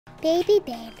Baby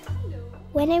Ben.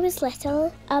 When I was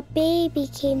little, a baby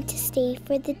came to stay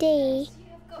for the day.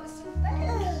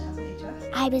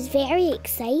 I was very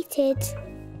excited.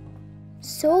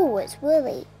 So was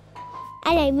Wolly.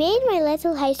 And I made my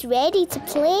little house ready to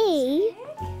play.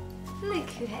 Look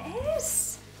who it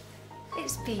is.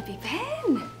 It's Baby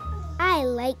Ben. I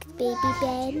like Baby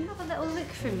Ben. Have a little look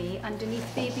for me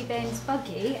underneath Baby Ben's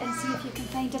buggy and see if you can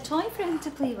find a toy for him to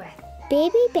play with.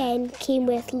 Baby Ben came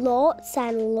with lots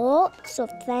and lots of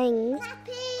things.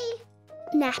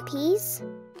 Nappies.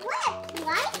 What?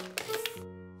 Wipes?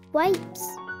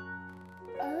 Wipes.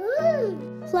 Ooh.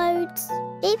 Clothes.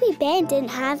 Baby Ben didn't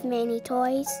have many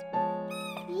toys.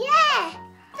 Yeah!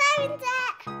 Found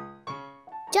it!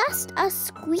 Just a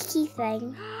squeaky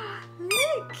thing.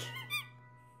 Look!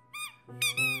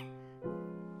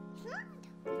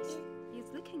 He's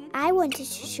looking at I wanted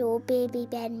to show Baby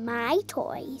Ben my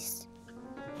toys.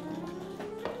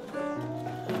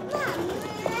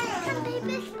 Can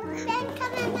Baby Ben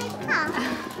come in my car?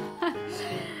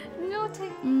 No,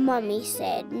 Tig. Mummy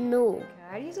said no.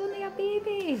 He's only a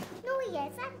baby. No, he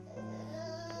isn't.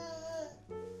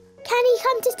 Can he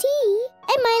come to tea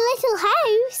in my little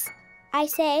house? I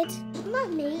said.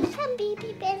 Mummy, can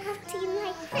Baby Ben have tea in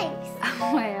my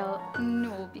house? Well,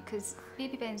 no, because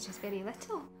Baby Ben's just very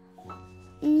little.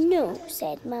 No,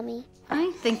 said Mummy.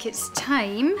 I think it's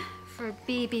time for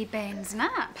Baby Ben's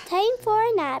nap. Time for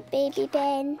a nap, Baby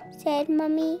Ben, said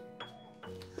Mummy.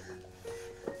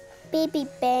 Baby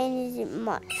Ben isn't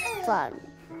much fun.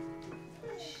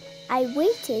 I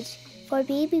waited for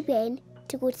Baby Ben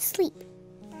to go to sleep.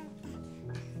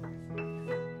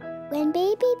 When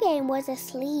Baby Ben was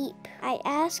asleep, I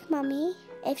asked Mummy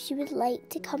if she would like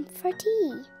to come for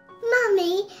tea.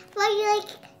 Mummy, would you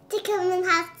like to come and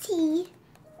have tea?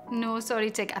 No,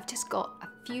 sorry, Tig. I've just got a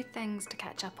few things to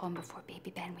catch up on before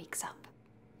Baby Ben wakes up.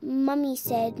 Mummy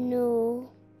said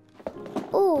no.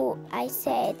 Oh, I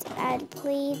said, and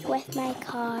played with my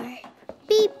car.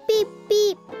 Beep, beep,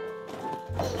 beep.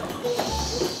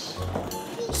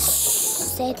 Shh,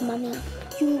 said Mummy.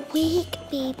 You wake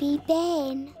Baby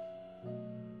Ben.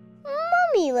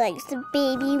 Mummy likes the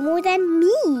baby more than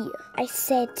me, I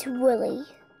said to Wolly.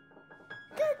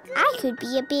 I could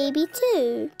be a baby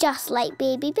too, just like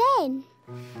Baby Ben.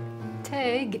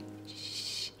 Tig,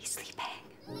 shh, he's sleeping.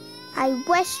 I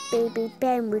wish Baby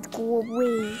Ben would go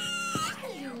away.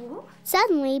 Hello?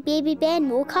 Suddenly, Baby Ben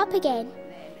woke up again.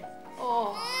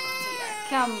 Oh, dear,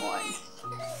 come on.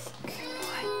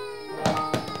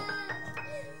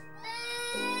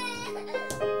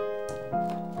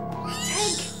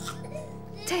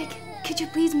 Tig, could you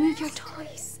please move your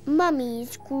toys?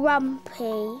 Mummy's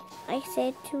grumpy, I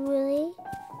said to Wolly.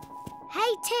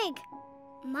 Hey, Tig.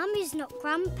 Mummy's not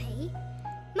grumpy.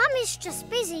 Mummy's just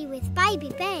busy with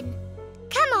Baby Ben.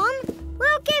 Come on,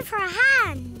 we'll give her a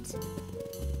hand.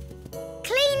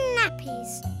 Clean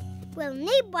nappies. We'll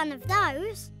need one of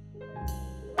those.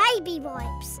 Baby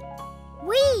wipes.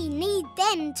 We need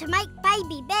them to make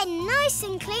Baby Ben nice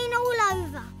and clean all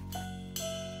over.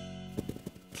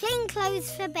 Clean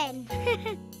clothes for Ben.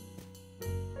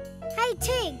 Hey,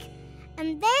 Tig,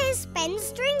 and there's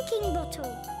Ben's drinking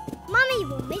bottle. Mummy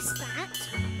will miss that.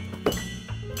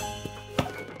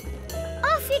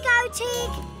 Off you go,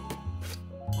 Tig.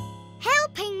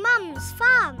 Helping Mum's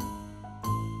fun.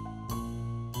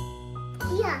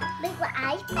 Yeah, look what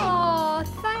I found. Oh,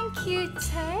 thank you,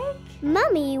 Tig.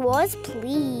 Mummy was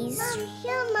pleased.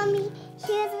 Mummy,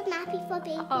 here's a nappy for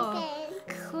Baby Ben.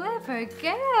 Clever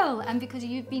girl. And because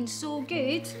you've been so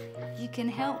good, you can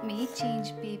help me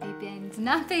change Baby Ben's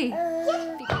nappy.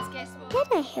 Yeah. Because guess what?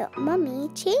 Can I help Mummy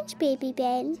change Baby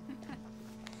Ben?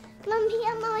 Mummy,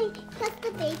 here's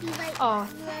the baby wipes. Oh,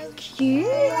 thank you.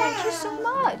 Thank you so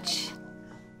much.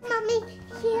 Mummy,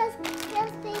 here's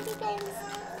Baby Ben's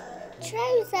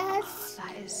trousers.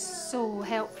 That is so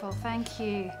helpful. Thank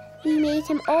you. We made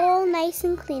him all nice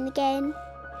and clean again.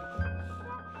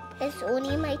 It's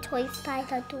only my toy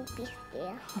spider, don't be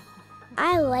there.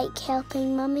 I like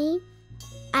helping Mummy.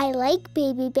 I like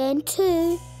Baby Ben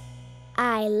too.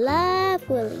 I love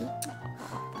Wolly.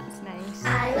 That's nice.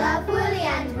 I love Wolly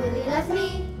and Wolly loves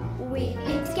me. We've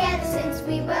been together since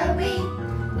we were wee.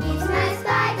 He's my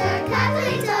spider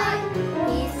cuddly toy.